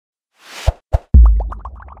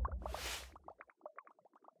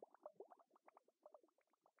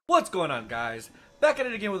What's going on, guys? Back at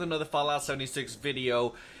it again with another Fallout 76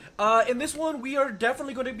 video. In this one, we are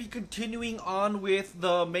definitely going to be continuing on with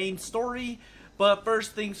the main story. But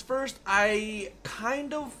first things first, I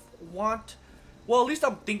kind of want... Well, at least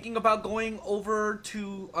I'm thinking about going over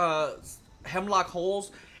to Hemlock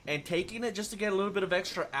Holes and taking it just to get a little bit of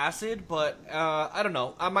extra acid. But I don't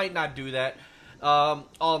know. I might not do that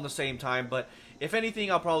all in the same time. But if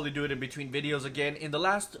anything, I'll probably do it in between videos again. In the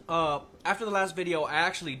last, after the last video, I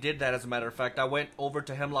actually did that, as a matter of fact. I went over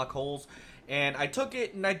to Hemlock Holes, and I took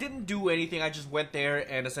it, and I didn't do anything. I just went there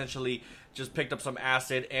and essentially just picked up some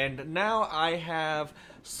acid, and now I have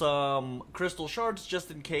some crystal shards just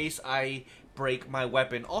in case I break my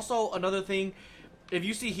weapon. Also, another thing, if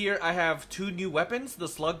you see here, I have two new weapons. The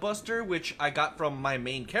Slugbuster, which I got from my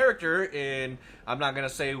main character, and I'm not going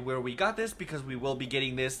to say where we got this because we will be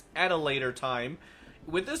getting this at a later time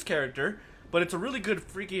with this character. But it's a really good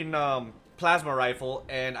freaking plasma rifle,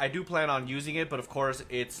 and I do plan on using it, but of course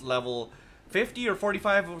it's level 50 or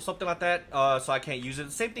 45 or something like that, so I can't use it.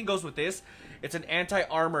 The same thing goes with this. It's an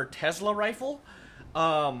anti-armor Tesla rifle,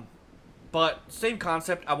 but same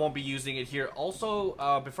concept. I won't be using it here.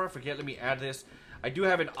 Also, before I forget, let me add this. I do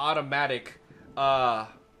have an automatic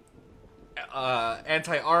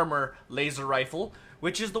anti-armor laser rifle,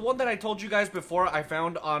 which is the one that I told you guys before I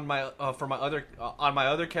found on my for my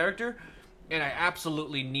other character, and I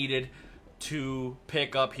absolutely needed to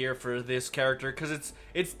pick up here for this character because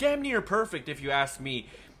it's damn near perfect if you ask me.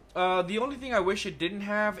 The only thing I wish it didn't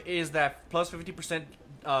have is that plus 50%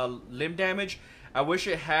 limb damage. I wish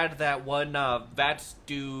it had that one VATS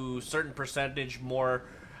do certain percentage more.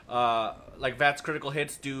 Like VATS critical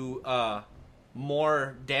hits do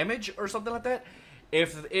more damage or something like that.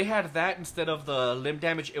 If it had that instead of the limb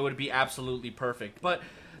damage, it would be absolutely perfect. But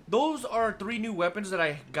those are three new weapons that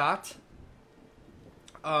I got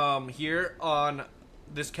here on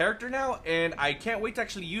this character now, and I can't wait to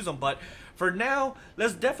actually use them. But for now,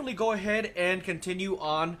 let's definitely go ahead and continue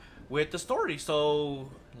on with the story. So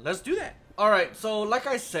let's do that. Alright, so like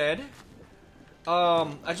I said, I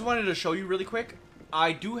just wanted to show you really quick.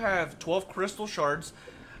 I do have 12 crystal shards,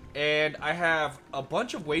 and I have a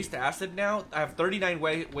bunch of waste acid now. I have 39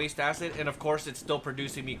 waste acid, and of course it's still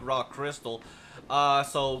producing me raw crystal.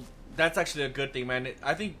 So that's actually a good thing, man.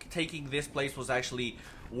 I think taking this place was actually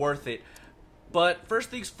worth it. But first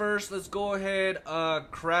things first, let's go ahead,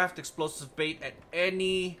 craft explosive bait at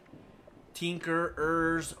any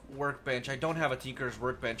Tinkerer's workbench. I don't have a Tinkerer's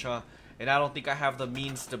workbench, huh? And I don't think I have the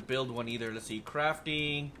means to build one either. Let's see,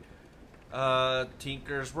 crafting,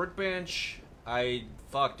 Tinker's workbench.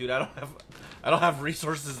 Fuck, dude, I don't have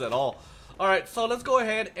resources at all. Alright, so let's go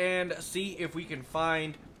ahead and see if we can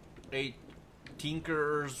find a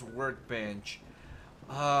Tinker's workbench.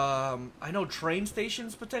 I know train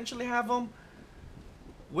stations potentially have them.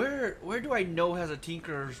 Where do I know has a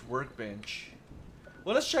Tinker's workbench?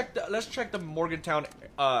 Well, let's check the Morgantown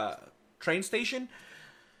train station,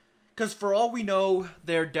 because for all we know,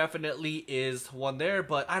 there definitely is one there,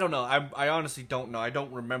 but I don't know. I honestly don't know. I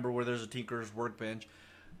don't remember where there's a Tinker's workbench.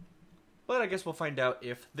 But I guess we'll find out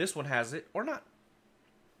if this one has it or not.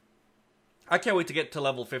 I can't wait to get to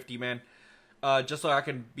level 50, man. Just so I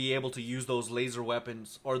can be able to use those laser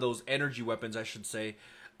weapons, or those energy weapons, I should say.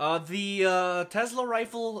 The Tesla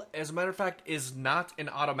rifle, as a matter of fact, is not an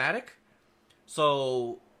automatic.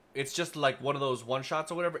 So it's just like one of those one-shots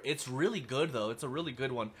or whatever. It's really good, though. It's a really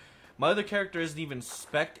good one. My other character isn't even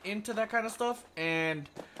spec'd into that kind of stuff, and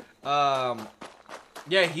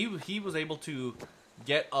yeah, he was able to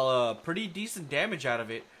get a pretty decent damage out of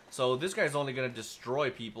it. So this guy's only gonna destroy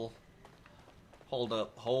people. Hold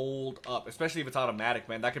up, especially if it's automatic,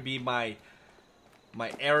 man. That could be my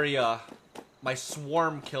area, my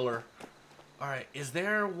swarm killer. All right, is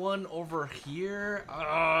there one over here?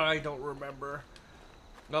 I don't remember.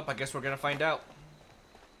 Nope, I guess we're gonna find out.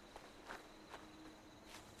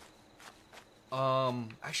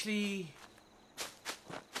 Actually,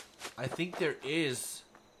 I think there is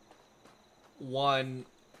one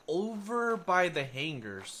over by the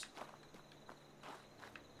hangars.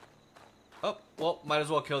 Oh, well, might as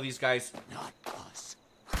well kill these guys. Not us.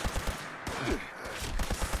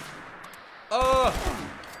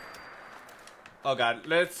 Oh god,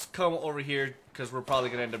 let's come over here because we're probably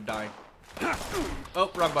gonna end up dying. Oh,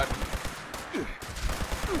 wrong button.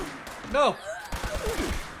 No!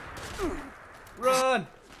 Run!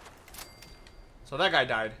 So that guy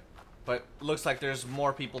died, but looks like there's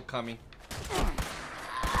more people coming.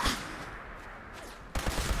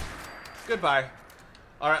 Goodbye.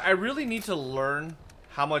 Alright, I really need to learn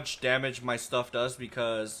how much damage my stuff does,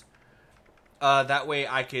 because that way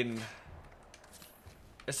I can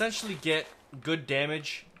essentially get good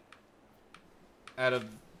damage out of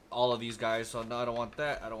all of these guys. So no, I don't want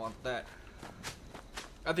that. I don't want that.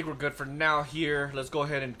 I think we're good for now here. Let's go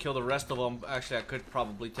ahead and kill the rest of them. Actually, I could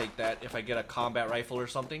probably take that if I get a combat rifle or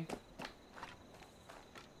something.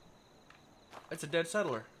 It's a dead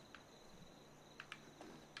settler.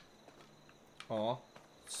 Aw,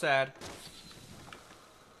 sad.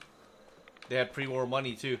 They had pre-war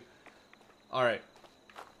money too. Alright.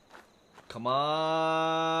 Come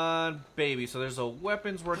on, baby. So there's a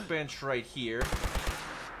weapons workbench right here.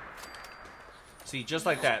 See, just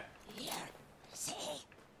like that.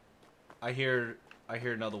 I hear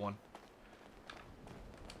another one.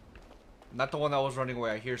 Not the one that was running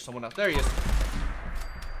away. I hear someone else. There he is.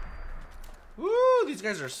 Woo, these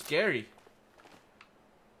guys are scary.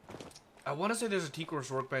 I want to say there's a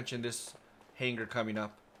Tinker's workbench in this hangar coming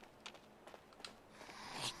up.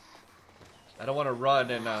 I don't want to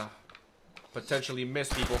run and potentially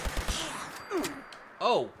miss people.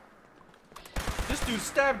 Oh! This dude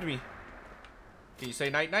stabbed me. Can you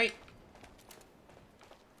say night-night?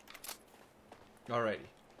 Alrighty.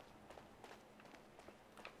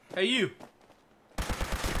 Hey, you!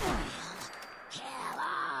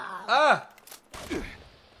 Ah!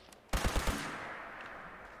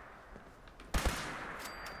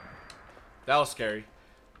 That was scary.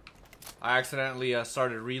 I accidentally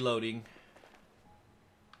started reloading.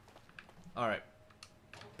 Alright.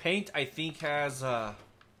 Paint, I think, has... I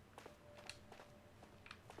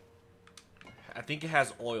think it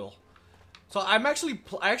has oil. So I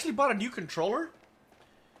actually bought a new controller.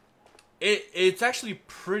 It's actually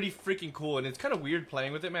pretty freaking cool, and it's kind of weird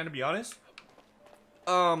playing with it, man, to be honest.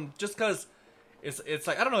 Just cause it's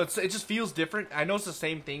like, I don't know, it just feels different. I know it's the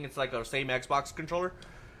same thing. It's like the same Xbox controller.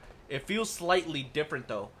 It feels slightly different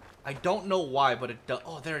though. I don't know why, but it does.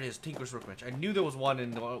 Oh, there it is, Tinker's Workbench. I knew there was one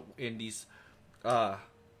in these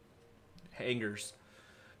hangars.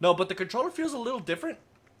 No, but the controller feels a little different.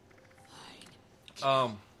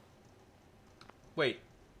 Wait.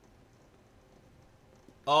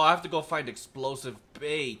 Oh, I have to go find explosive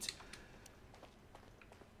bait.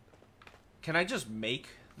 Can I just make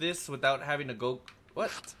this without having to go...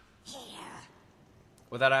 What?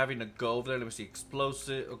 Without having to go over there. Let me see.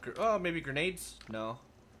 Explosive... Oh, maybe grenades? No.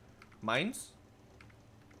 Mines?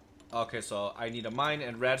 Okay, so I need a mine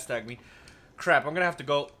and radstag me. Crap, I'm gonna have to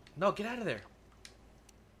go... No, get out of there.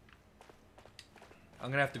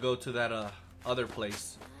 I'm gonna have to go to that other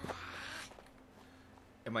place.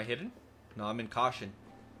 Am I hidden? No, I'm in caution.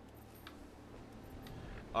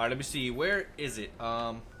 Alright, let me see. Where is it?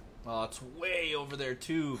 Oh, it's way over there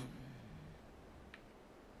too.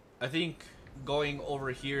 I think going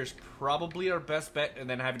over here is probably our best bet, and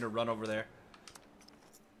then having to run over there.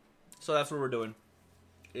 So that's what we're doing.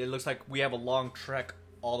 It looks like we have a long trek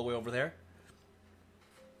all the way over there.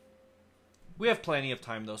 We have plenty of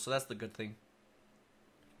time though, so that's the good thing.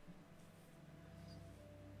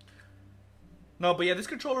 No, but yeah, this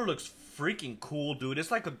controller looks freaking cool, dude.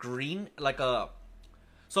 It's like a green, like a...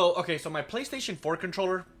 So, okay, so my PlayStation 4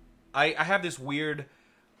 controller, I have this weird,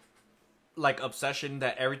 like, obsession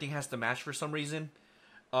that everything has to match for some reason.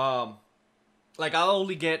 Like, I'll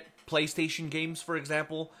only get PlayStation games, for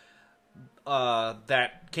example,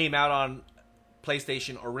 that came out on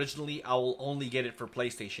PlayStation originally. I will only get it for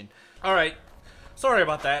PlayStation. Alright, sorry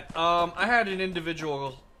about that. I had an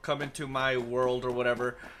individual come into my world or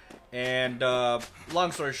whatever, and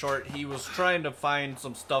long story short, he was trying to find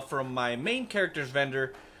some stuff from my main character's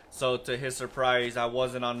vendor. So to his surprise, I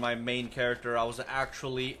wasn't on my main character. I was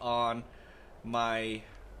actually on my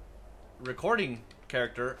recording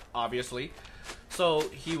character, obviously. So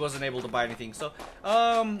he wasn't able to buy anything. So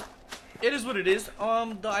it is what it is.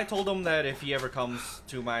 I told him that if he ever comes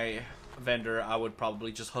to my vendor, I would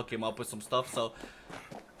probably just hook him up with some stuff. So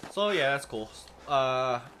yeah, that's cool.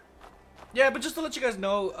 Yeah, but just to let you guys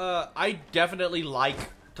know, I definitely like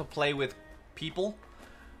to play with people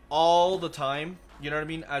all the time. You know what I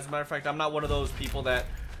mean? As a matter of fact, I'm not one of those people that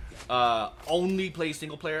only play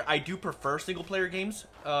single player. I do prefer single player games,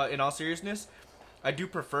 in all seriousness. I do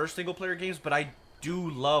prefer single player games, but I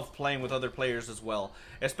do love playing with other players as well.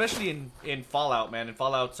 Especially in Fallout, man. In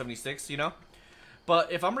Fallout 76, you know?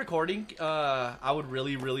 But if I'm recording, I would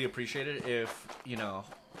really, really appreciate it if, you know,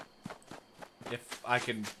 if I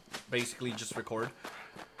can basically just record.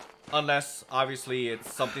 Unless, obviously,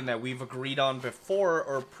 it's something that we've agreed on before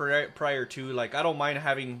or prior to. Like, I don't mind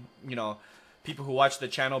having, you know, people who watch the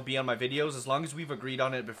channel be on my videos as long as we've agreed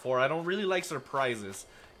on it before. I don't really like surprises.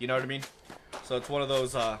 You know what I mean? So it's one of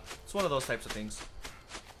those types of things.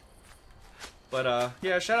 But,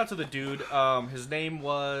 yeah, shout out to the dude. His name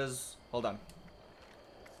was... Hold on.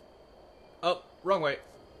 Oh, wrong way.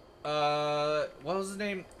 What was his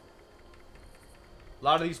name? A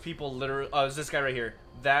lot of these people literally... Oh, it's this guy right here.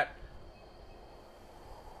 That...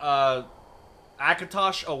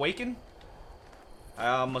 Akatosh Awaken?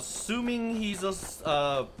 I'm assuming he's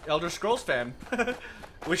a Elder Scrolls fan.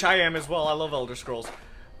 Which I am as well. I love Elder Scrolls.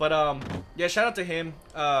 But, yeah, shout out to him.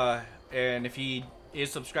 And if he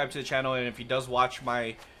is subscribed to the channel, and if he does watch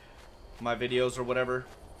my videos or whatever...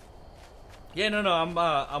 Yeah, no,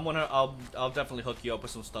 I'll definitely hook you up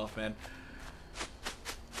with some stuff, man.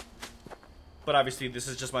 But obviously, this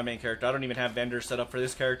is just my main character. I don't even have vendors set up for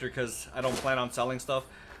this character because I don't plan on selling stuff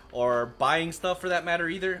or buying stuff for that matter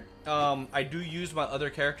either. I do use my other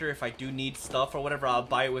character if I do need stuff or whatever. I'll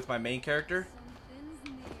buy it with my main character,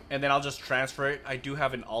 and then I'll just transfer it. I do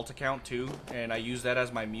have an alt account too, and I use that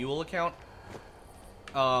as my mule account.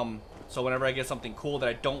 So whenever I get something cool that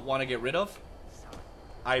I don't want to get rid of,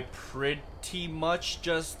 I pretty much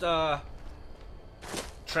just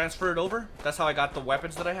transfer it over. That's how I got the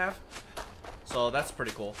weapons that I have. So that's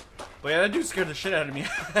pretty cool. But yeah, that dude scared the shit out of me,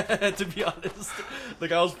 to be honest.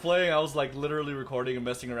 Like, I was playing, I was like literally recording and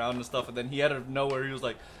messing around and stuff, and then he out of nowhere, he was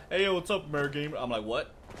like, "Hey, yo, what's up, AmeriGamer?" I'm like,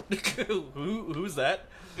 what? Who's that?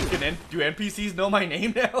 Do NPCs know my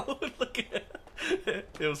name now? Look at it.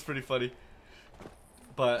 It was pretty funny.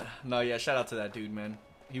 But, no, yeah, shout out to that dude, man.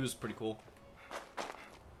 He was pretty cool.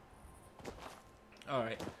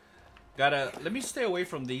 Alright. Let me stay away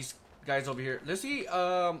from these guys over here. Let's see,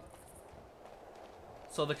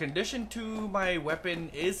 so the condition to my weapon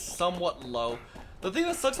is somewhat low. The thing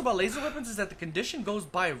that sucks about laser weapons is that the condition goes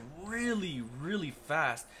by really, really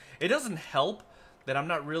fast. It doesn't help that I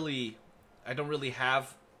don't really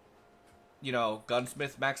have, you know,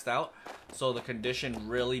 gunsmith maxed out. So the condition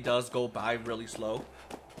really does go by really slow.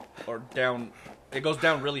 Or down, it goes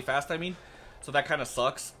down really fast, I mean. So that kind of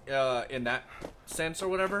sucks in that sense or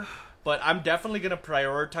whatever. But I'm definitely going to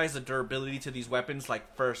prioritize the durability to these weapons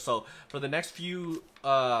like first. So for the next few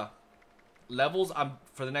levels,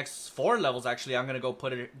 for the next 4 levels actually, I'm going to go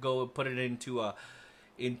put it into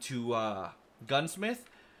gunsmith.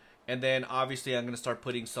 And then obviously I'm going to start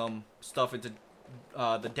putting some stuff into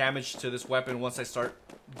the damage to this weapon once I start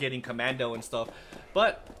getting commando and stuff.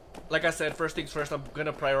 But like I said, first things first, I'm going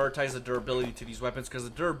to prioritize the durability to these weapons, because the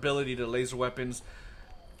durability to laser weapons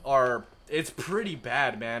it's pretty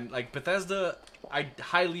bad, man. Like, Bethesda, I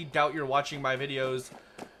highly doubt you're watching my videos,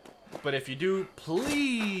 but if you do,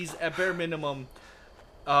 please, at bare minimum,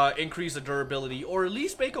 increase the durability, or at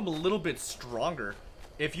least make them a little bit stronger.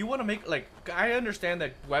 If you want to make, like, I understand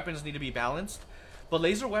that weapons need to be balanced, but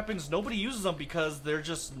laser weapons, nobody uses them because they're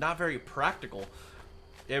just not very practical.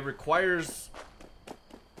 It requires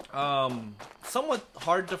somewhat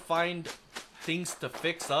hard to find things to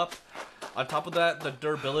fix up. On top of that, the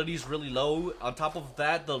durability is really low. On top of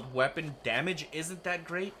that, the weapon damage isn't that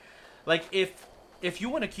great. Like, if you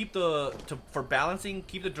want to keep for balancing,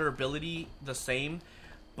 keep the durability the same,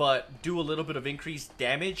 but do a little bit of increased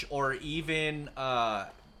damage, or even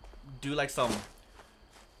do like some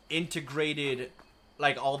integrated,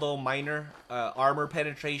 like, although minor, armor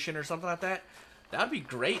penetration or something like that, that'd be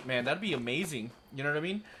great, man. That'd be amazing. You know what I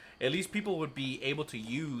mean? At least people would be able to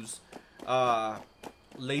use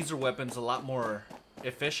laser weapons a lot more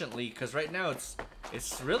efficiently, because right now it's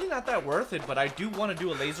really not that worth it. But I do want to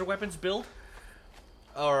do a laser weapons build,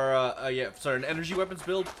 or an energy weapons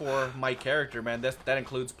build for my character, man. That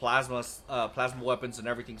includes plasma weapons and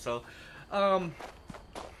everything. So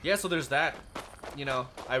yeah, so there's that. You know,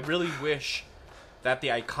 I really wish that the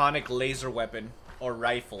iconic laser weapon or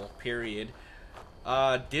rifle period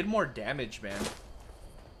did more damage, man,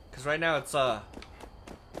 because right now it's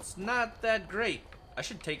not that great. I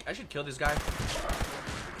should kill this guy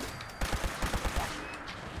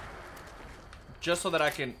just so that I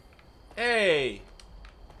can... Hey!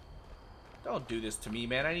 Don't do this to me,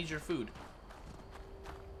 man. I need your food.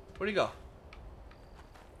 Where'd he go?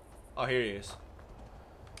 Oh, here he is.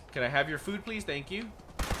 Can I have your food, please? Thank you.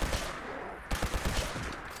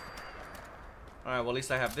 Alright, well, at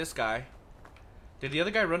least I have this guy. Did the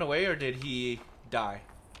other guy run away, or did he die?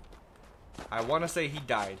 I want to say he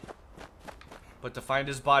died. But to find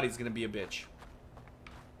his body is going to be a bitch.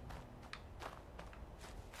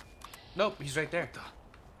 Nope, he's right there.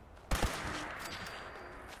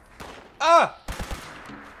 Ah!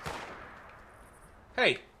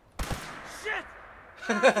 Hey! Shit!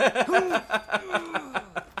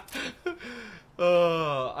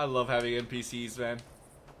 Oh, I love having NPCs, man.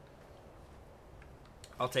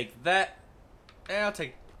 I'll take that. And I'll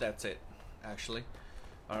take... That's it, actually.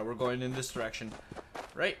 Alright, we're going in this direction.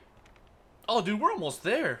 Right? Oh, dude, we're almost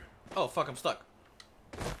there. Oh, fuck, I'm stuck.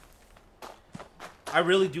 I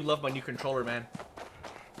really do love my new controller, man.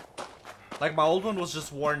 Like, my old one was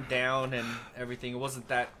just worn down and everything. It wasn't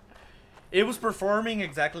that... It was performing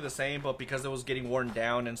exactly the same, but because it was getting worn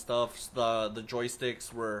down and stuff, the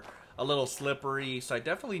joysticks were a little slippery. So I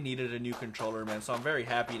definitely needed a new controller, man. So I'm very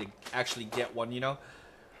happy to actually get one, you know?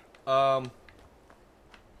 Now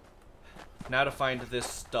to find this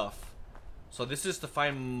stuff. So this is to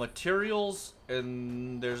find materials,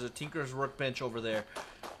 and there's a Tinker's Workbench over there.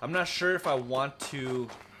 I'm not sure if I want to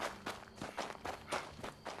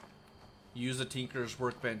use a Tinker's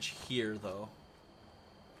Workbench here, though.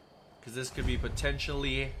 Because this could be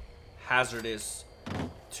potentially hazardous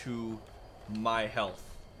to my health.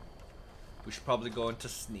 We should probably go into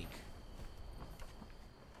sneak.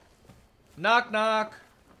 Knock, knock.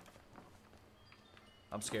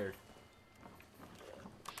 I'm scared.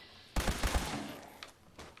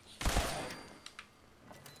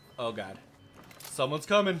 Oh, God. Someone's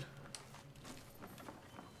coming.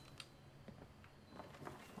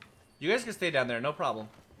 You guys can stay down there, no problem.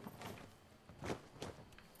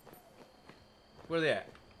 Where are they at?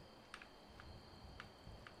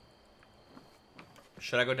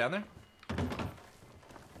 Should I go down there?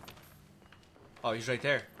 Oh, he's right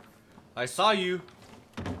there. I saw you.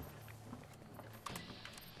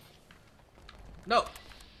 No.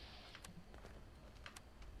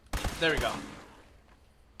 There we go.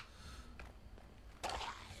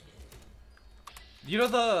 You know,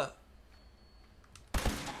 the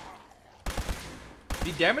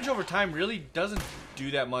damage over time really doesn't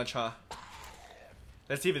do that much, huh?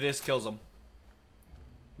 Let's see if this kills him.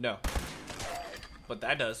 No. But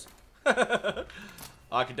that does. Oh,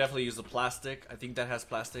 I could definitely use the plastic. I think that has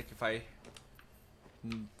plastic if I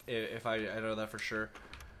know that for sure.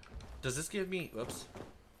 Does this give me, whoops,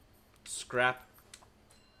 scrap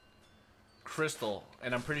crystal?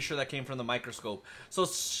 And I'm pretty sure that came from the microscope. So,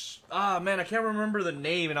 man, I can't remember the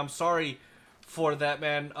name, and I'm sorry for that,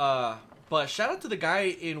 man. But shout out to the guy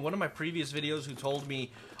in one of my previous videos who told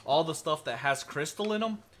me all the stuff that has crystal in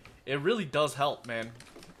them. It really does help, man.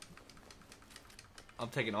 I'm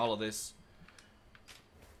taking all of this.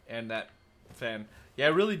 And that fan. Yeah,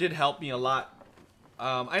 it really did help me a lot.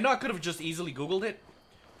 I know I could have just easily Googled it.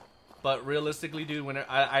 But realistically, dude, when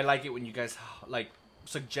I like it when you guys, like,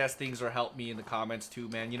 suggest things or help me in the comments too,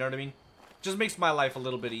 man. You know what I mean? Just makes my life a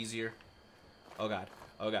little bit easier. Oh, God.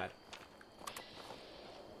 Oh, God.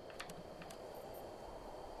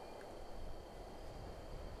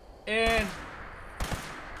 And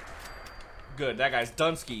good, that guy's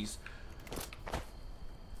Dunskies.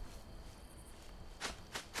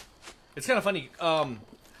 It's kind of funny.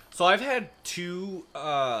 So I've had two.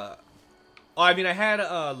 I had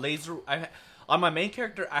a laser. On my main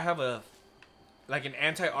character, I have an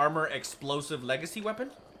anti-armor explosive legacy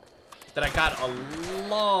weapon that I got a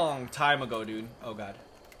long time ago, dude. Oh, God.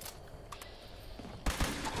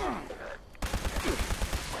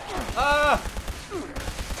 Ah!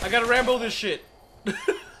 I gotta Rambo this shit. That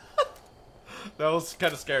was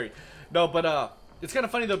kind of scary. No, but it's kind of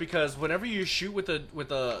funny though, because whenever you shoot with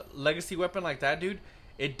a legacy weapon like that, dude,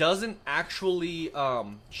 it doesn't actually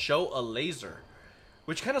show a laser,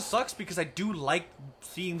 which kind of sucks because I do like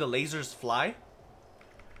seeing the lasers fly.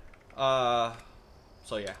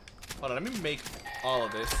 So yeah. Hold on, let me make all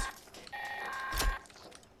of this.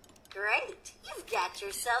 Great. You've got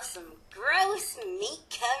yourself some gross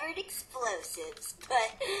meat-covered explosives.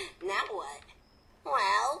 But now what?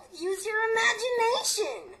 Well, use your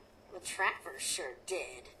imagination. The trapper sure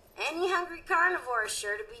did. Any hungry carnivore is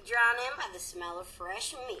sure to be drawn in by the smell of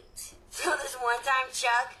fresh meat. So this one time,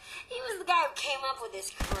 Chuck, he was the guy who came up with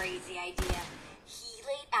this crazy idea. He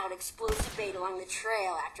laid out explosive bait along the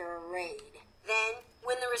trail after a raid. Then,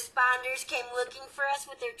 when the responders came looking for us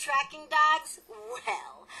with their tracking dogs,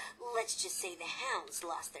 well, let's just say the hounds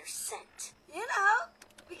lost their scent. You know,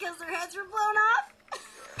 because their heads were blown off.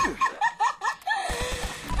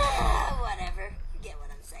 Whatever. You get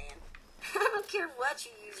what I'm saying. I don't care what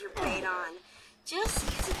you use your bait on. Just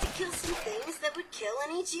use it to kill some things that would kill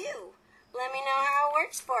and eat you. Let me know how it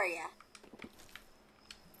works for you.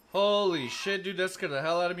 Holy shit, dude, that scared the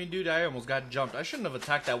hell out of me, dude. I almost got jumped. I shouldn't have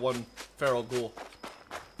attacked that one feral ghoul.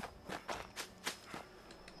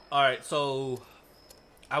 Alright, so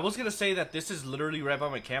I was gonna say that this is literally right by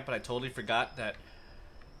my camp, but I totally forgot that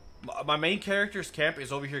my main character's camp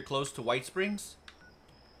is over here close to White Springs.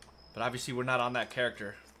 But obviously we're not on that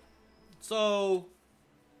character. So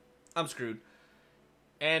I'm screwed.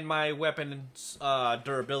 And my weapon's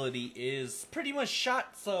durability is pretty much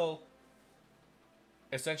shot, so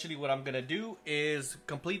essentially what I'm gonna do is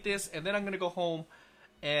complete this, and then I'm gonna go home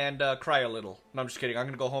and cry a little. No, I'm just kidding. I'm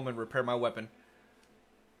gonna go home and repair my weapon.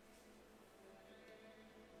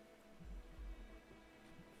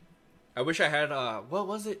 I wish I had, what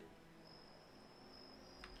was it?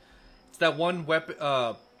 It's that one weapon,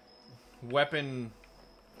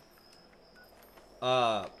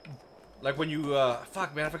 like when you,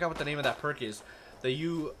 fuck, man, I forgot what the name of that perk is. That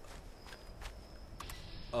you,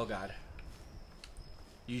 oh god.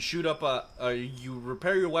 You shoot up you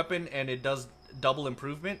repair your weapon and it does double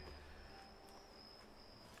improvement.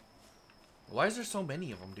 Why is there so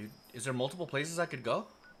many of them, dude? Is there multiple places I could go?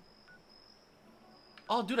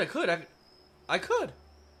 Oh, dude, I could.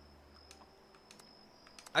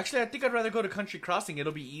 Actually, I think I'd rather go to Country Crossing.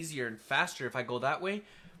 It'll be easier and faster if I go that way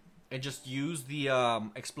and just use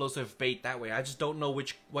the explosive bait that way. I just don't know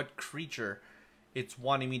what creature it's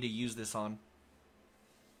wanting me to use this on.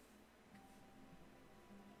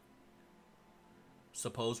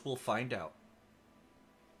 Suppose we'll find out.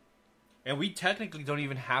 And we technically don't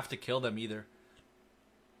even have to kill them either.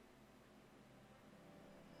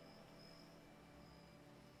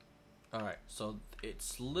 Alright, so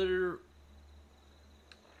it's literally...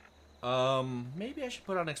 maybe I should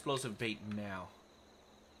put on explosive bait now.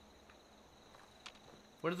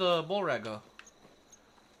 Where did the bull rat go?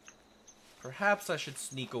 Perhaps I should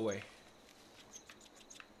sneak away.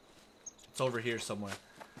 It's over here somewhere.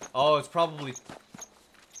 Oh, it's probably...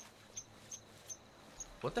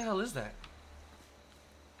 What the hell is that?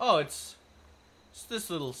 Oh, it's this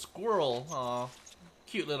little squirrel. Aw,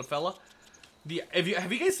 cute little fella. Have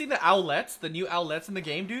you guys seen the owlets? The new owlets in the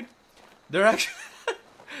game, dude? They're actually...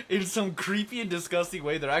 in some creepy and disgusting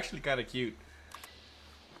way, they're actually kind of cute.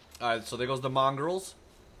 Alright, so there goes the mongrels.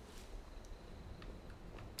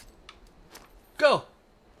 Go!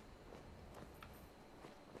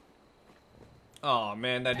 Oh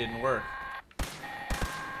man, that didn't work.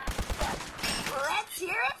 Let's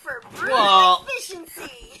hear it for brute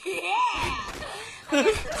efficiency! Yeah! I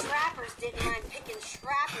guess the trappers didn't mind picking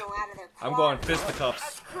shrapnel out of their quad. I'm going fisticuffs.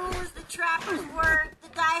 As cool as the trappers were, the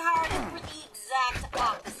diehards were the exact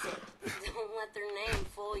opposite. Don't let their name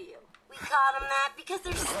fool you. We called them that because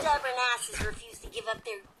their stubborn asses refused to give up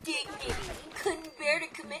their dignity and couldn't bear to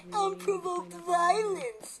commit unprovoked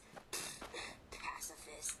violence.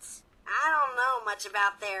 Pacifists. I don't know much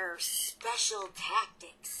about their special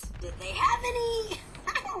tactics. Did they have any?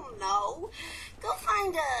 I don't know. Go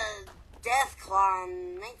find a DEATHCLAW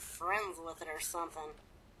and make friends with it or something.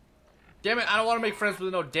 Damn it, I don't want to make friends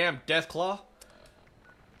with no damn DEATHCLAW.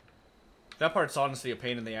 That part's honestly a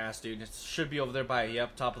pain in the ass, dude. It should be over there by,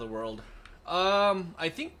 yep, top of the world.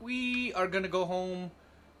 I think we are gonna go home.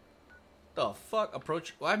 The fuck?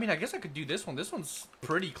 Approach... Well, I mean, I guess I could do this one. This one's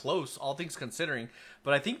pretty close, all things considering.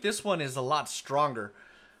 But I think this one is a lot stronger.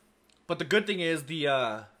 But the good thing is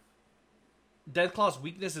the, DEATHCLAW's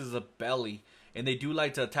weakness is a belly. And they do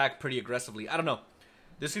like to attack pretty aggressively. I don't know.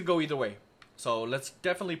 This could go either way. So let's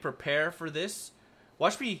definitely prepare for this.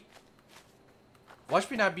 Watch me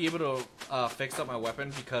not be able to fix up my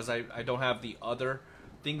weapon because I don't have the other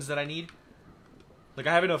things that I need. Like,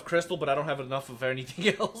 I have enough crystal, but I don't have enough of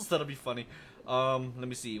anything else. That'll be funny. Let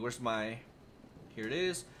me see. Where's my... Here it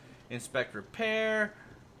is. Inspect repair.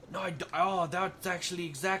 No, oh, that's actually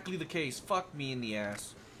exactly the case. Fuck me in the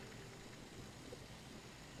ass.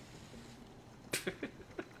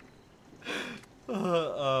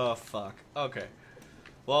 Fuck. Okay.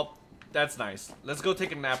 Well, that's nice. Let's go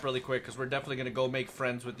take a nap really quick, because we're definitely going to go make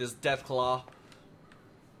friends with this DEATHCLAW.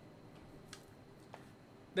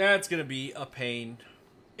 That's going to be a pain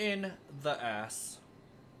in the ass.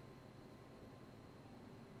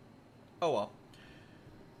 Oh well.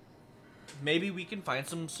 Maybe we can find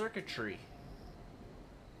some circuitry.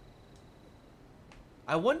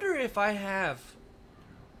 I wonder if I have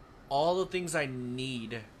all the things I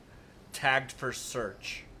need tagged for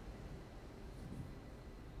search.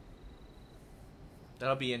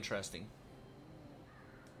 That'll be interesting.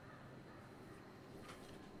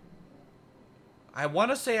 I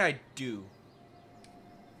want to say I do.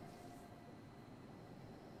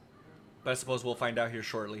 But I suppose we'll find out here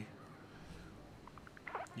shortly.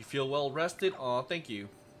 You feel well rested? Aw, thank you.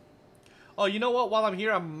 Oh, you know what? While I'm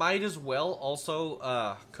here, I might as well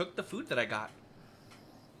also cook the food that I got.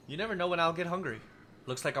 You never know when I'll get hungry.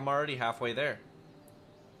 Looks like I'm already halfway there.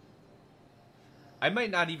 I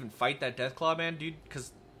might not even fight that DEATHCLAW man, dude,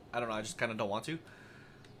 because, I don't know, I just kind of don't want to.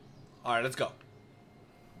 Alright, let's go.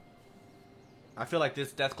 I feel like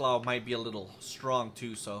this DEATHCLAW might be a little strong,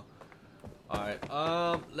 too, so...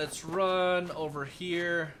 Alright, let's run over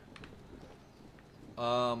here.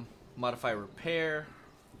 Modify repair.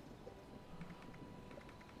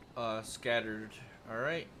 Scattered.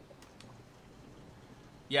 Alright.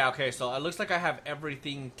 Yeah, okay, so it looks like I have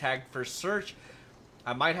everything tagged for search.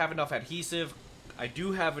 I might have enough adhesive. I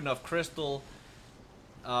do have enough crystal.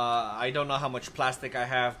 I don't know how much plastic I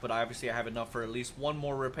have, but obviously I have enough for at least one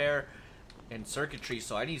more repair and circuitry,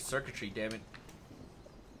 so I need circuitry, damn it.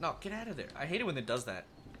 No, get out of there. I hate it when it does that.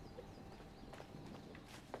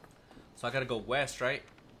 So I gotta go west, right?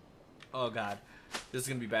 Oh god, this is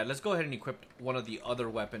gonna be bad. Let's go ahead and equip one of the other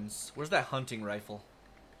weapons. Where's that hunting rifle?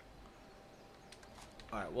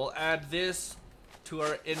 Alright, we'll add this to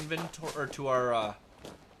our inventory, or to our,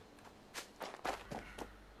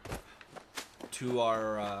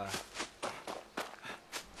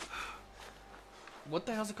 what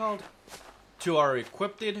the hell's it called? To our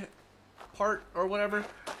equipped part, or whatever.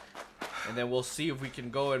 And then we'll see if we can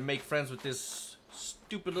go and make friends with this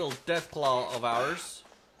stupid little DEATHCLAW of ours.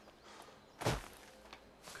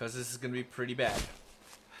 Because this is going to be pretty bad.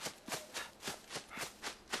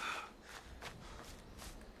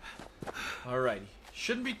 Alrighty.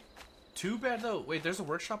 Shouldn't be too bad though. Wait, there's a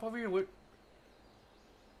workshop over here? Wait,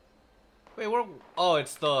 where? Oh,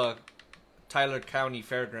 it's the Tyler County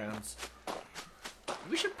Fairgrounds.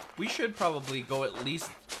 We should probably go at least,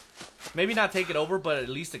 maybe not take it over, but at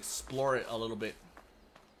least explore it a little bit.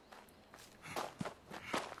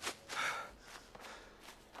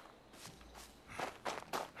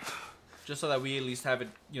 Just so that we at least have it,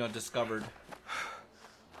 you know, discovered.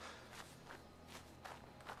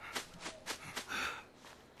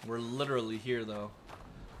 We're literally here, though.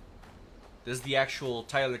 This is the actual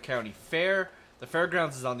Tyler County Fair. The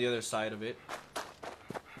fairgrounds is on the other side of it.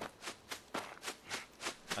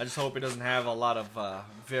 I just hope it doesn't have a lot of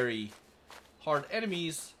very hard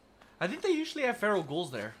enemies. I think they usually have feral ghouls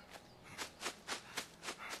there.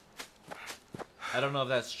 I don't know if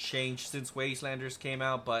that's changed since Wastelanders came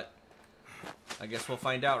out, but I guess we'll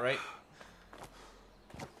find out, right?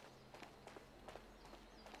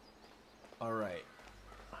 Alright.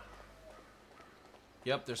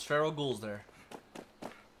 Yep, there's feral ghouls there.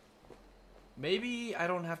 Maybe I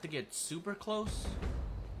don't have to get super close.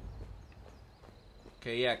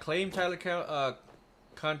 Okay, yeah, claim Tyler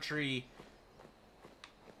Country,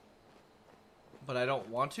 but I don't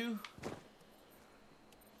want to.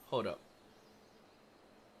 Hold up.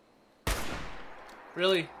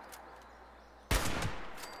 Really?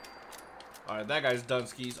 Alright, that guy's done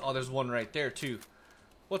skis. Oh, there's one right there, too.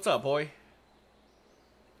 What's up, boy?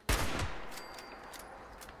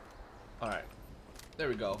 Alright. There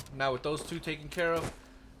we go. Now with those two taken care of,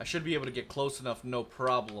 I should be able to get close enough, no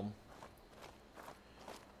problem.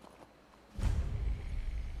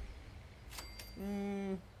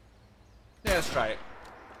 Yeah, let's try it.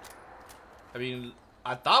 I mean,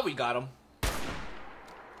 I thought we got him.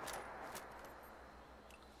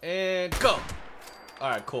 And go!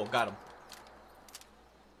 Alright, cool. Got him.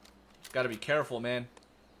 Gotta be careful, man.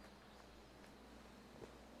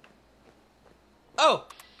 Oh!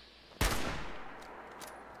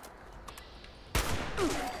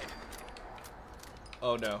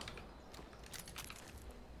 Oh no.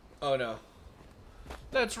 Oh no.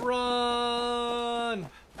 Let's run!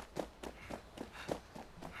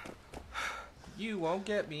 You won't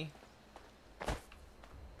get me.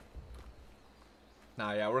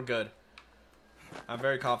 Nah, yeah, we're good. I'm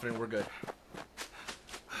very confident we're good.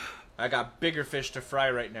 I got bigger fish to fry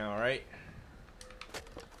right now, alright?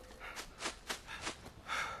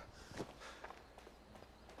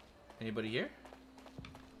 Anybody here?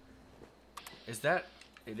 Is that?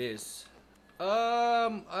 It is.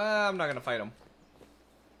 I'm not gonna fight him.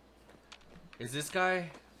 Is this guy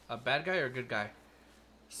a bad guy or a good guy?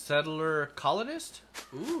 Settler colonist?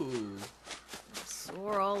 Ooh.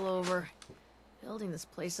 Sore all over. Building this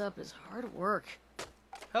place up is hard work.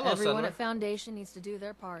 Hello, Everyone Settler. at Foundation needs to do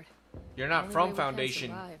their part. You're not Only from way we can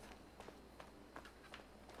Foundation. survive.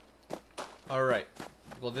 Alright.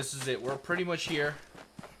 Well, this is it. We're pretty much here.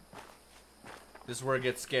 This is where it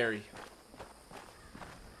gets scary.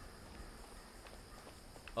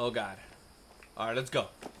 Oh, God. Alright, let's go.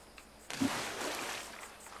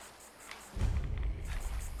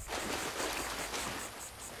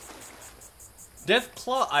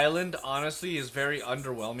 DEATHCLAW Island, honestly, is very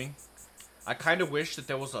underwhelming. I kind of wish that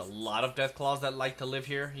there was a lot of DEATHCLAWs that like to live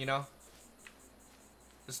here, you know?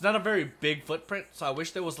 It's not a very big footprint, so I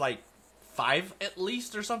wish there was like 5 at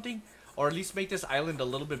least or something. Or at least make this island a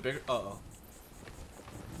little bit bigger. Uh-oh.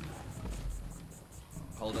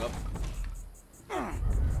 Hold up.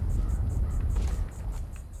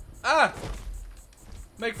 Ah!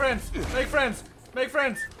 Make friends! Make friends! Make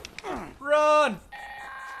friends! Run!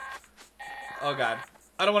 Oh god.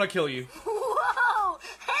 I don't want to kill you. Whoa!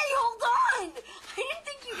 Hey, hold on! I didn't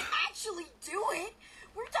think you'd actually do it.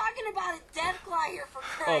 We're talking about a DEATHCLAW here for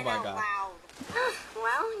crying Oh my out God. loud.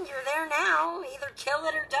 Well, you're there now. Either kill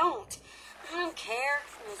it or don't. I don't care,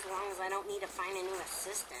 as long as I don't need to find a new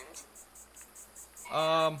assistant.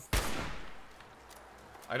 I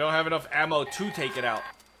don't have enough ammo to take it out.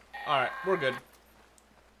 Alright, we're good.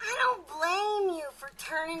 I don't blame you for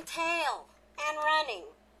turning tail and running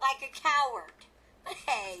like a coward. But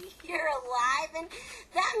hey, you're alive, and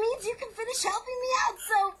that means you can finish helping me out,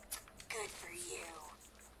 so good for you.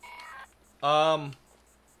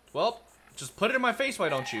 Well, just put it in my face, why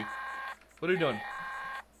don't you? What are you doing?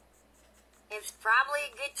 It's probably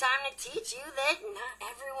a good time to teach you that not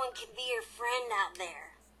everyone can be your friend out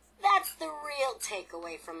there. That's the real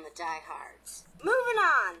takeaway from the diehards. Moving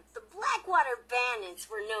on, the Blackwater Bandits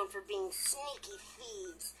were known for being sneaky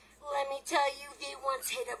thieves. Let me tell you, they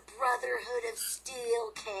once hit a Brotherhood of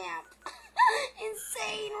Steel camp.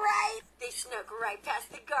 Insane, right? They snuck right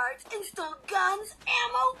past the guards and stole guns,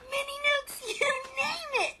 ammo, mini nukes, you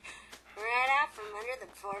name it. Right out from under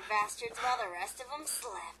the poor bastards while the rest of them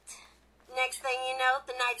slept. Next thing you know,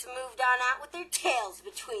 the Knights moved on out with their tails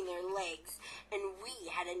between their legs, and we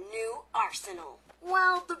had a new arsenal.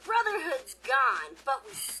 Well, the Brotherhood's gone, but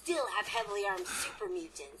we still have heavily armed super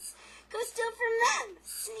mutants. Go steal from them,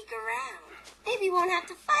 sneak around. Maybe you won't have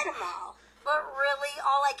to fight them all. But really,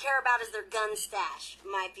 all I care about is their gun stash.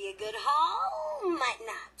 Might be a good haul, might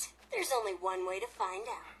not. There's only one way to find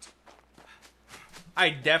out. I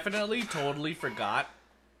definitely totally forgot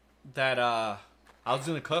that, I was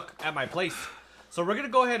gonna cook at my place. So we're gonna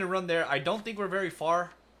go ahead and run there. I don't think we're very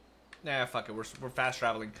far. Nah, fuck it. We're fast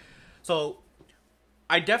traveling. So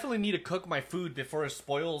I definitely need to cook my food before it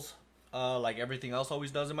spoils, like everything else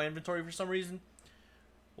always does in my inventory for some reason.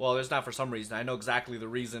 Well, it's not for some reason. I know exactly the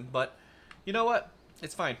reason, but you know what?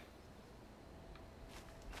 It's fine.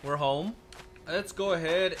 We're home. Let's go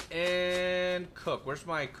ahead and cook. Where's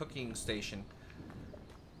my cooking station?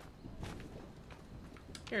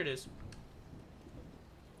 Here it is.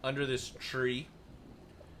 Under this tree.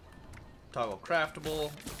 Toggle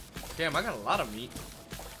craftable. Damn, I got a lot of meat.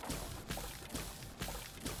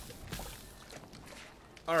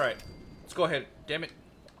 Alright. Let's go ahead. Damn it.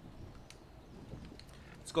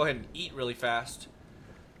 Let's go ahead and eat really fast.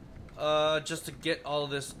 Just to get all of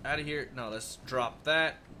this out of here. No, let's drop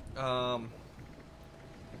that. Does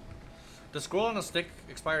scroll on a stick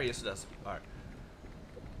expire? Yes, it does. Alright.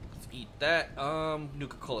 Let's eat that.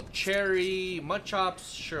 Nuka-Cola cherry. Mud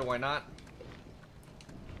chops. Sure, why not?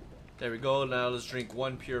 There we go. Now let's drink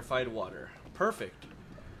one purified water. Perfect.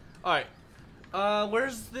 Alright.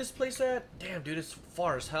 Where's this place at? Damn, dude, it's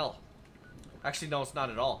far as hell. Actually, no, it's not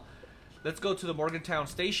at all. Let's go to the Morgantown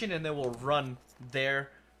station and then we'll run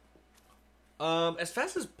there. As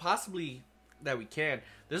fast as possibly that we can.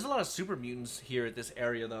 There's a lot of super mutants here at this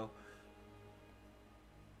area, though.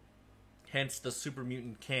 Hence the super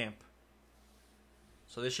mutant camp.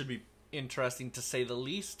 So this should be interesting to say the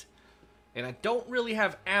least. And I don't really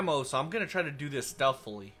have ammo, so I'm going to try to do this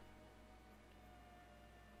stealthily.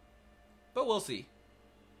 But we'll see.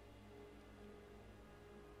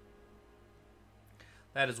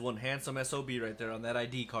 That is one handsome SOB right there on that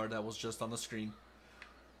ID card that was just on the screen.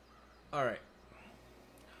 Alright.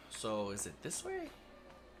 So, is it this way?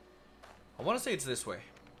 I want to say it's this way.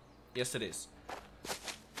 Yes, it is.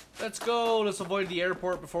 Let's go. Let's avoid the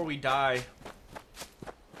airport before we die.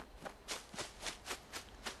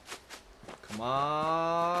 Come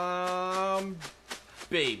on,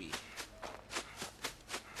 baby.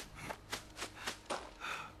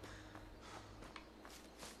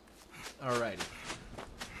 Alrighty.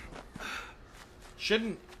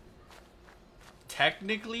 Shouldn't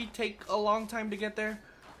technically take a long time to get there,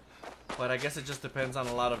 but I guess it just depends on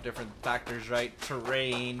a lot of different factors, right?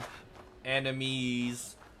 Terrain,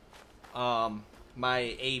 enemies,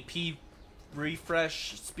 my AP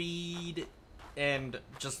refresh speed, and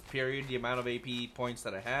just period, the amount of AP points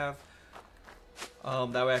that I have.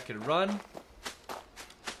 That way I could run.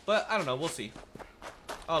 But I don't know, we'll see.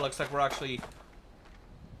 Oh, looks like we're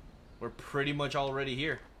pretty much already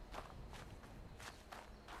here.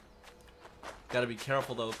 Gotta be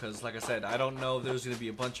careful though, because like I said, I don't know if there's gonna be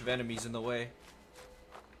a bunch of enemies in the way.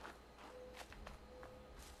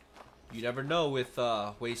 You never know with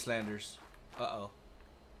Wastelanders. Uh-oh.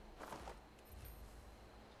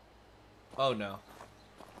 Oh no.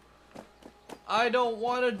 I don't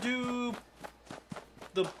want to do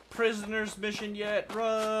the prisoner's mission yet.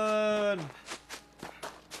 Run!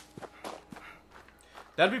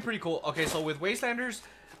 That'd be pretty cool. Okay, so with Wastelanders,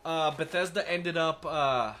 Bethesda ended up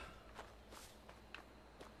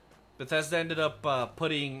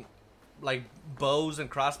putting like bows and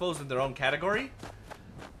crossbows in their own category.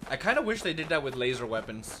 I kind of wish they did that with laser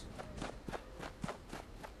weapons.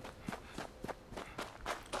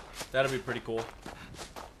 That'd be pretty cool.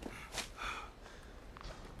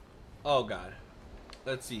 Oh god.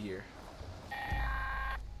 Let's see here.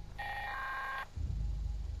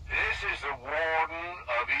 This is the warden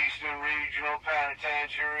of Eastern Regional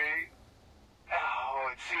Penitentiary. Oh,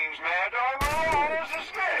 it seems Mad Dog almost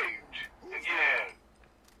escaped. Again.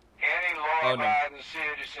 Any law-abiding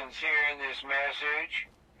citizens hearing this message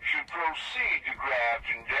should proceed to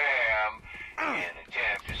Grafton Dam in an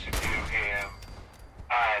attempt to subdue him.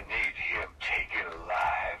 I need him taken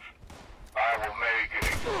alive. I will make an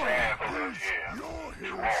example of him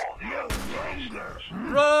to all the other prisoners.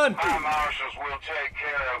 Run! My marshals will take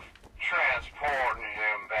care of transporting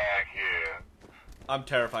him back here. I'm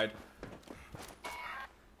terrified.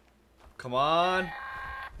 Come on.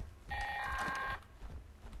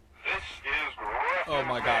 This is Grafton. Oh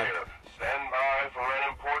my god. Stand by for an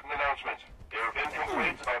important announcement. There have been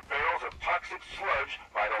complaints about barrels of toxic sludge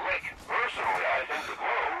by the lake. Personally, I think the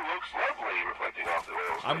glow looks lovely reflecting off the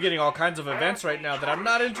oil. I'm getting all kinds of events right now that I'm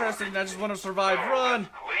not interested in. I just want to survive. Run!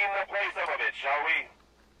 Clean the place up a bit, shall we?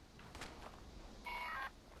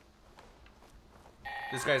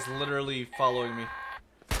 This guy's literally following me.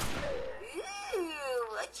 Ooh,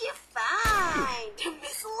 what'd you find?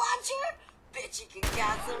 Miss Launcher? Bet you could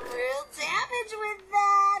got some real damage with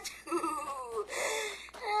that. Ooh.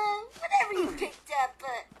 Whatever you picked up,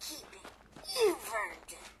 keep it. You've earned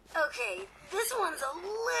it. Okay, this one's a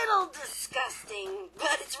little disgusting,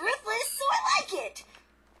 but it's ruthless, so I like it.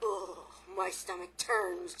 Ooh, my stomach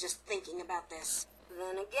turns just thinking about this.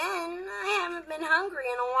 Then again, I haven't been hungry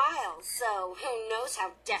in a while, so who knows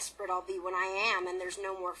how desperate I'll be when I am and there's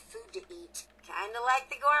no more food to eat. Kinda like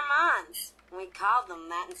the gourmands. We called them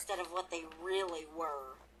that instead of what they really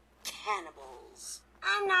were. Cannibals.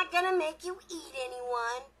 I'm not gonna make you eat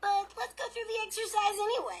anyone, but let's go through the exercise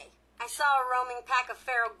anyway. I saw a roaming pack of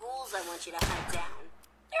feral ghouls I want you to hunt down.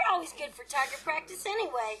 They're always good for target practice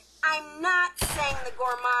anyway. I'm not saying the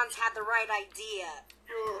gourmands had the right idea.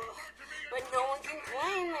 Ugh. But no one can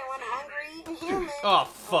claim they went hungry eating human. Oh,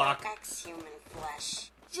 fuck. Or ex-human flesh.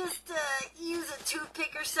 Just, use a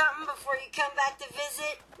toothpick or something before you come back to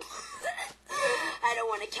visit. I don't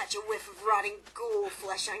want to catch a whiff of rotting ghoul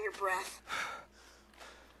flesh on your breath.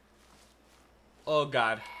 Oh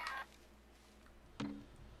god.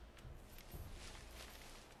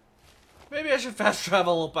 Maybe I should fast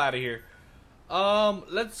travel up out of here.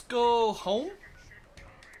 Let's go home.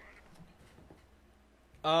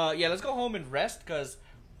 Yeah, let's go home and rest, because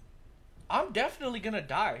I'm definitely gonna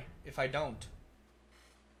die if I don't.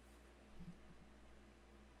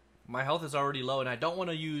 My health is already low, and I don't want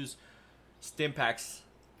to use stim packs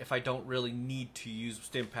if I don't really need to use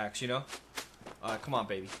stim packs, you know? Come on,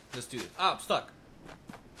 baby. Let's do this. Ah, I'm stuck.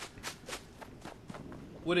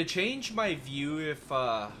 Would it change my view if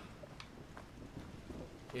I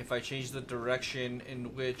change the direction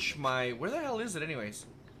in which my... Where the hell is it anyways?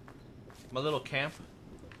 My little camp?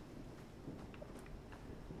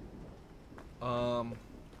 Oh,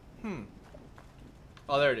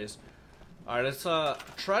 there it is. Alright, let's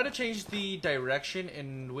try to change the direction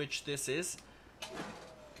in which this is.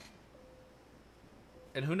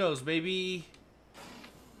 And who knows, maybe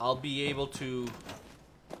I'll be able to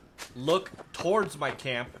look towards my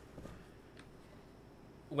camp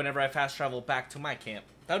whenever I fast travel back to my camp.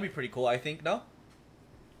 That would be pretty cool, I think, no?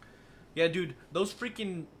 Yeah, dude, those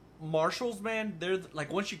freaking marshals, man, they're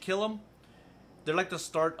like, once you kill them, they're like the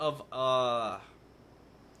start of a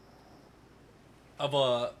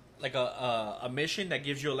mission that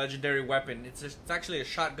gives you a legendary weapon. It's actually a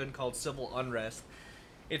shotgun called Civil Unrest.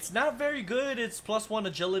 It's not very good. It's +1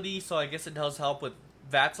 agility, so I guess it does help with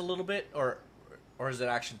VATS a little bit, or is it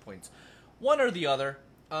action points? One or the other.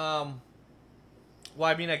 Well,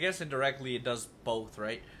 I mean, I guess indirectly it does both,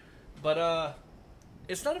 right? But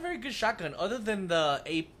it's not a very good shotgun. Other than the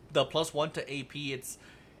 +1 to AP, it's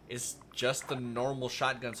just the normal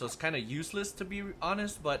shotgun, so it's kind of useless, to be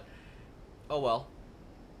honest. But oh well.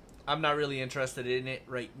 I'm not really interested in it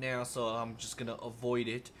right now, so I'm just gonna avoid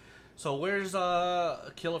it. So where's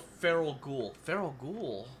kill a feral ghoul? Feral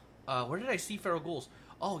ghoul? Where did I see feral ghouls?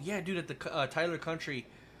 Oh yeah, dude, at the Tyler Country.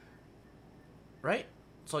 Right?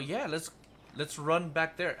 So yeah, let's run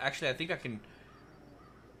back there. Actually, I think I can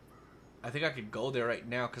go there right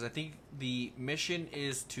now, because I think the mission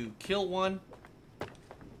is to kill one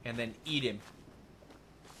and then eat him.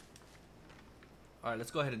 Alright,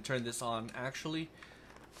 let's go ahead and turn this on. Actually,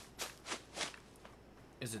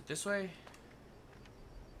 is it this way?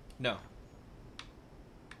 No.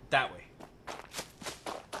 That way.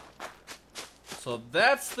 So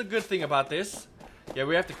that's the good thing about this. Yeah,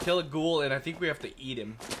 we have to kill a ghoul, and I think we have to eat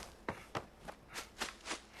him.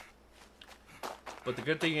 But the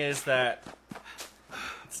good thing is that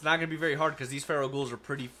it's not going to be very hard, because these feral ghouls are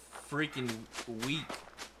pretty freaking weak.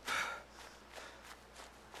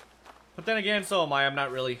 But then again, so am I. I'm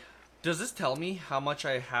not really. Does this tell me how much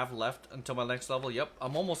I have left until my next level? Yep,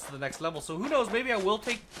 I'm almost to the next level. So who knows? Maybe I will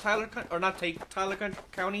take Tyler, or not take Tyler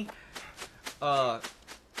County. But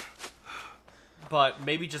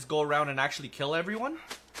maybe just go around and actually kill everyone.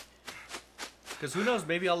 Because who knows?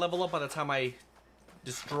 Maybe I'll level up by the time I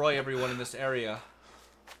destroy everyone in this area.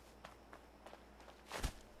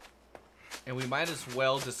 And we might as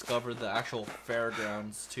well discover the actual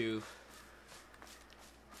fairgrounds too.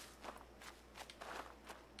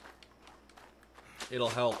 It'll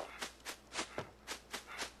help.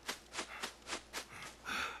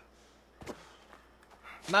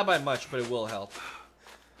 Not by much, but it will help.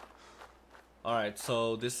 Alright,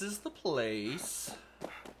 so this is the place.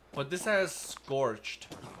 But this has scorched.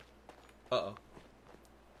 Uh-oh.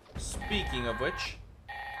 Speaking of which,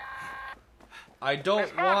 I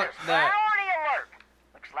don't want that. Priority alert!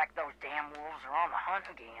 Looks like those damn wolves are on the hunt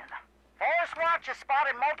again. Forest Watch has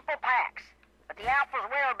spotted multiple packs, but the Alpha's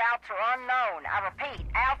whereabouts are unknown. I repeat,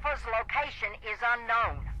 Alpha's location is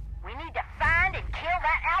unknown. We need to find and kill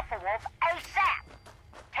that Alpha wolf ASAP.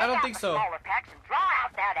 I don't think so. Take out the smaller packs and draw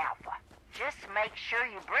out that Alpha. Just make sure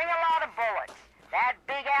you bring a lot of bullets. That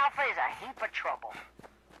big Alpha is a heap of trouble.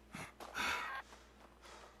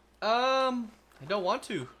 I don't want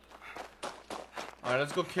to. Alright,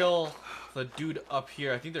 let's go kill the dude up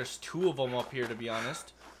here. I think there's 2 of them up here, to be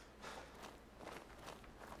honest.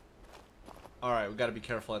 Alright, we gotta be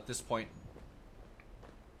careful at this point.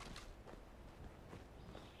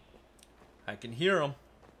 I can hear them.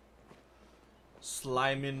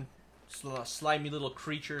 Slimy little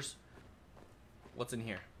creatures. What's in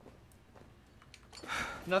here?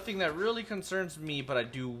 Nothing that really concerns me, but I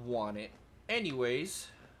do want it. Anyways.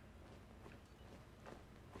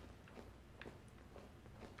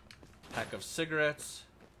 Pack of cigarettes.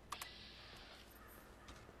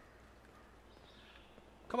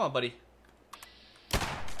 Come on, buddy.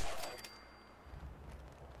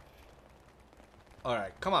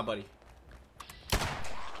 Alright, come on, buddy.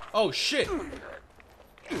 Oh, shit!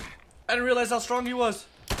 I didn't realize how strong he was.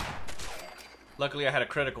 Luckily, I had a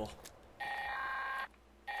critical.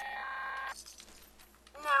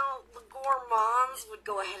 Now, the gourmands would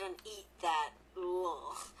go ahead and eat that.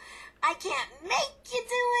 Ugh. I can't make you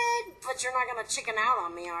do it, but you're not gonna chicken out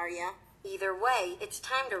on me, are ya? Either way, it's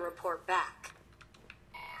time to report back.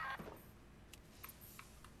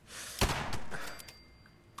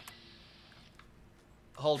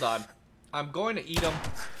 Hold on. I'm going to eat them.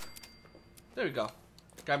 There we go.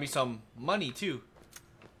 Got me some money, too.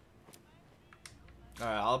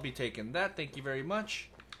 Alright, I'll be taking that. Thank you very much.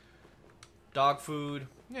 Dog food.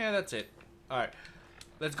 Yeah, that's it. Alright.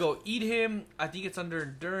 Let's go eat him. I think it's under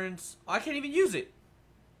endurance. Oh, I can't even use it.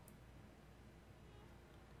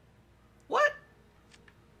 What?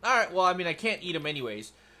 Alright, well, I mean, I can't eat him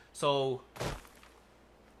anyways. So,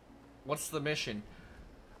 what's the mission?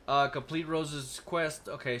 Complete Rose's quest.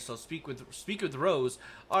 Okay, so speak with Rose.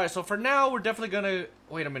 Alright, so for now, we're definitely gonna...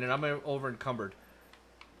 Wait a minute, I'm over encumbered.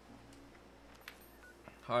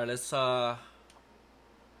 Alright, let's,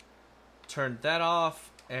 turn that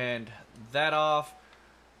off and that off.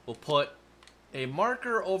 We'll put a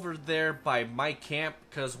marker over there by my camp,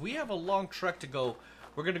 because we have a long trek to go.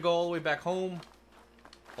 We're gonna go all the way back home.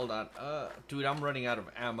 Hold on. Dude, I'm running out of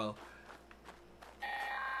ammo.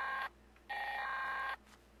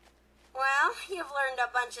 Well, you've learned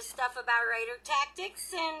a bunch of stuff about raider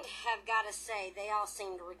tactics, and I've gotta say, they all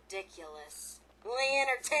seemed ridiculous. Really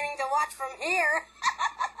entertaining to watch from here.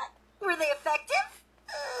 Were they effective?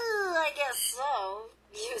 I guess so.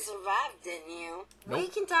 You survived, didn't you? Nope. We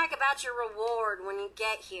can talk about your reward when you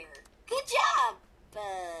get here. Good job!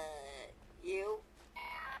 You?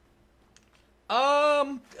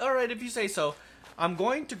 Alright, if you say so. I'm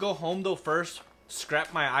going to go home, though, first.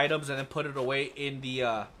 Scrap my items and then put it away in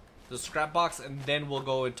the scrap box. And then we'll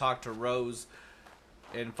go and talk to Rose.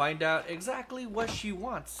 And find out exactly what she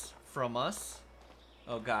wants from us.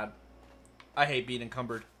 Oh, God. I hate being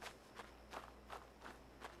encumbered.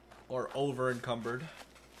 Or over-encumbered.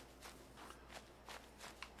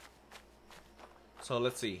 So,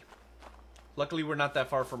 let's see. Luckily, we're not that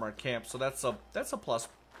far from our camp, so that's a plus,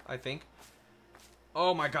 I think.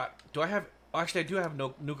 Oh my God. Do I have... Actually, I do have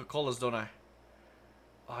no Nuka-Colas, don't I?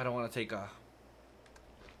 Oh, I don't want to take a...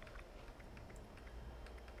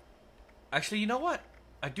 Actually, you know what?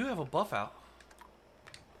 I do have a buff out.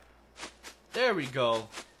 There we go.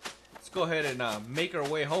 Let's go ahead and make our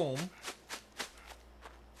way home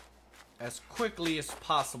as quickly as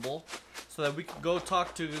possible so that we can go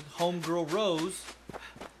talk to homegirl Rose.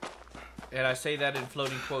 And I say that in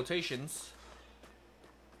floating quotations.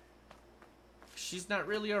 she's not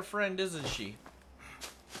really our friend, isn't she?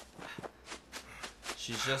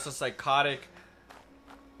 She's just a psychotic,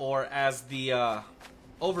 or as the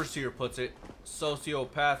overseer puts it,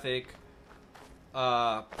 sociopathic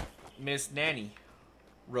Miss Nanny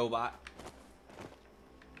robot.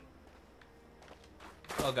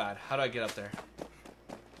 Oh god, how do I get up there?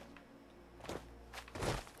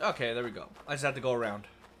 Okay, there we go. I just have to go around.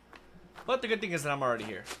 But the good thing is that I'm already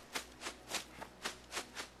here.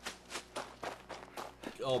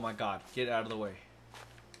 Oh my god, get out of the way.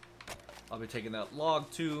 I'll be taking that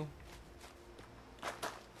log too.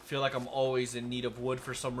 Feel like I'm always in need of wood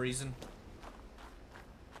for some reason.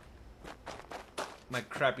 My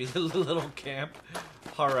crappy little camp.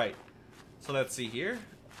 Alright, so let's see here.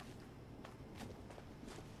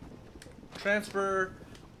 Transfer,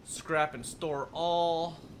 scrap and store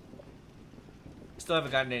all. Still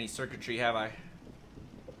haven't gotten any circuitry, have I?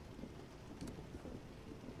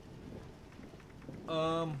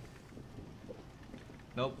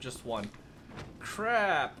 Nope, just one.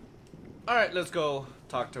 Crap. Alright, let's go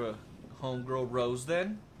talk to a homegirl Rose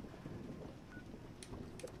then.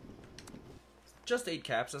 Just 8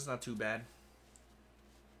 caps, that's not too bad.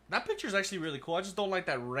 That picture's actually really cool. I just don't like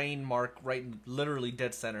that rain mark right in literally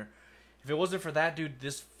dead center. If it wasn't for that, dude,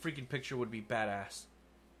 this freaking picture would be badass.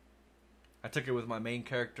 I took it with my main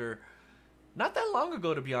character not that long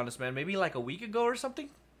ago, to be honest, man. Maybe like a week ago or something.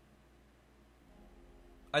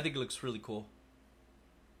 I think it looks really cool.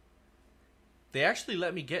 They actually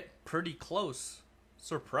let me get pretty close,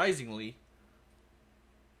 surprisingly.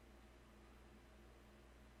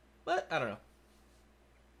 But, I don't know.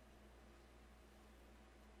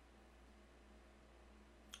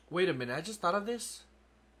 Wait a minute, I just thought of this.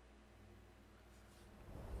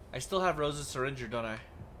 I still have Rose's syringe, don't I?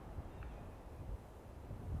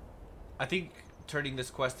 I think turning this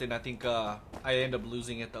quest in, I think I end up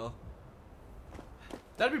losing it though.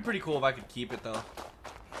 That'd be pretty cool if I could keep it though.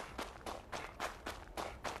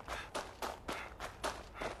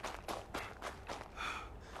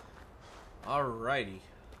 Alrighty.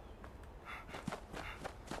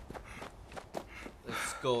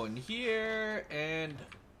 Let's go in here and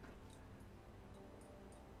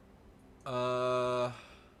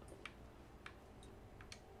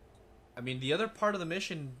I mean, the other part of the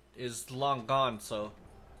mission is long gone, so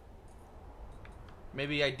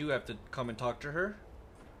maybe I do have to come and talk to her.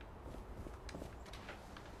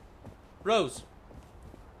 Rose,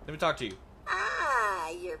 let me talk to you. Ah,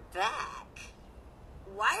 you're back.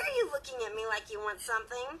 Why are you looking at me like you want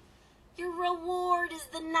something? Your reward is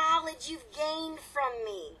the knowledge you've gained from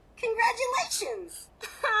me. Congratulations!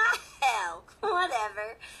 Hell,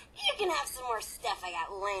 whatever. You can have some more stuff I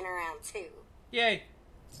got laying around too. Yay.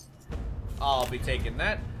 I'll be taking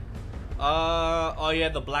that. Oh yeah,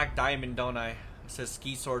 the black diamond, don't I? It says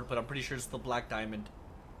ski sword, but I'm pretty sure it's the black diamond.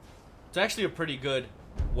 It's actually a pretty good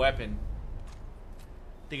weapon.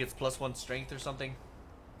 I think it's +1 strength or something.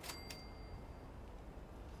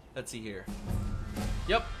 Let's see here.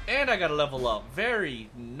 Yep, and I gotta level up. Very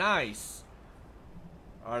nice.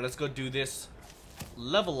 Alright, let's go do this.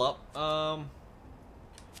 Level up.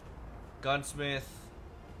 Gunsmith.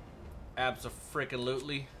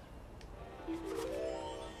 Abso-frickin-lutely.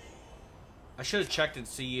 I should have checked and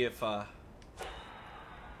see if I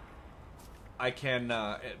can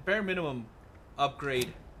at bare minimum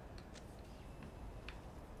upgrade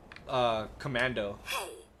commando. Hey,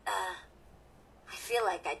 I feel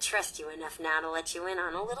like I trust you enough now to let you in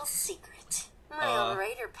on a little secret. My old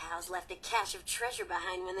raider pals left a cache of treasure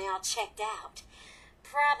behind when they all checked out.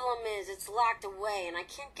 Problem is, it's locked away and I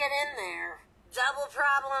can't get in there. Double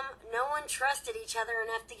problem, no one trusted each other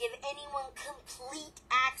enough to give anyone complete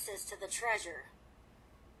access to the treasure.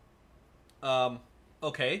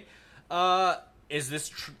 Okay. Is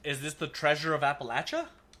this the treasure of Appalachia?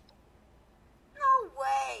 No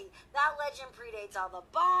way! That legend predates all the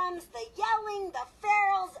bombs, the yelling, the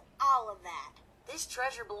ferals, all of that. This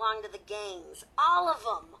treasure belonged to the gangs, all of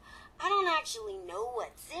them. I don't actually know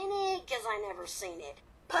what's in it, because I never seen it.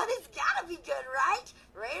 But it's gotta be good, right?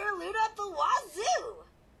 Raider loot up the wazoo!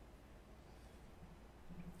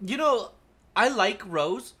 You know, I like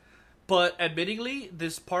Rose, but admittingly,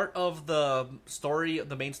 this part of the story,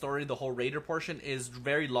 the main story, the whole Raider portion is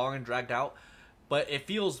very long and dragged out. But it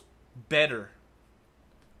feels better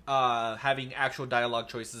having actual dialogue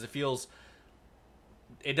choices.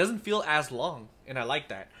 It doesn't feel as long, and I like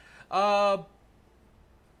that. How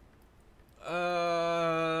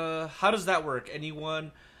does that work?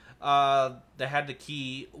 Anyone that had the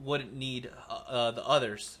key wouldn't need the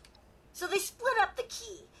others. So they split up the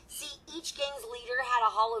key. See, each gang's leader had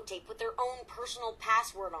a holotape with their own personal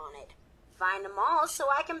password on it. find them all so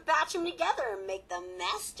I can patch them together and make the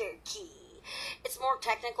master key. It's more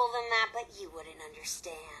technical than that, but you wouldn't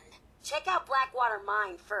understand. Check out Blackwater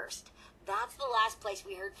Mine first. That's the last place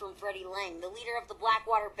we heard from Freddie Lang, the leader of the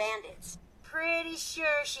Blackwater Bandits. Pretty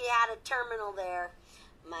sure she had a terminal there.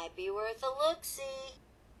 Might be worth a look-see.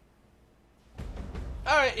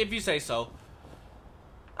 Alright, if you say so.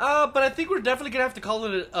 But I think we're definitely gonna have to call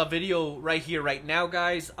it a video right here, right now,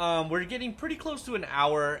 guys. We're getting pretty close to an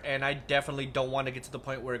hour, and I definitely don't want to get to the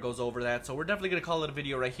point where it goes over that. So we're definitely gonna call it a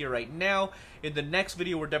video right here, right now. In the next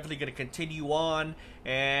video, we're definitely gonna continue on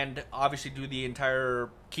and obviously do the entire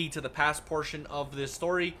key to the past portion of this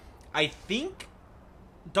story. I think,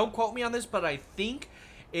 don't quote me on this, but I think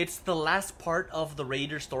it's the last part of the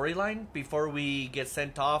Raider storyline before we get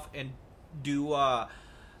sent off and do what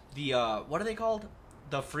are they called?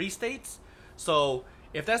 The free states. So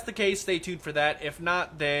if that's the case, stay tuned for that. If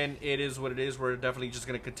not, then it is what it is. We're definitely just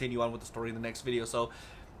going to continue on with the story in the next video. So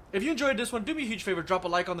if you enjoyed this one, do me a huge favor, drop a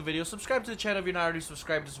like on the video, subscribe to the channel if you're not already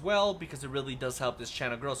subscribed as well, because it really does help this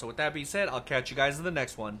channel grow. So with that being said, I'll catch you guys in the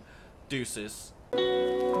next one. Deuces.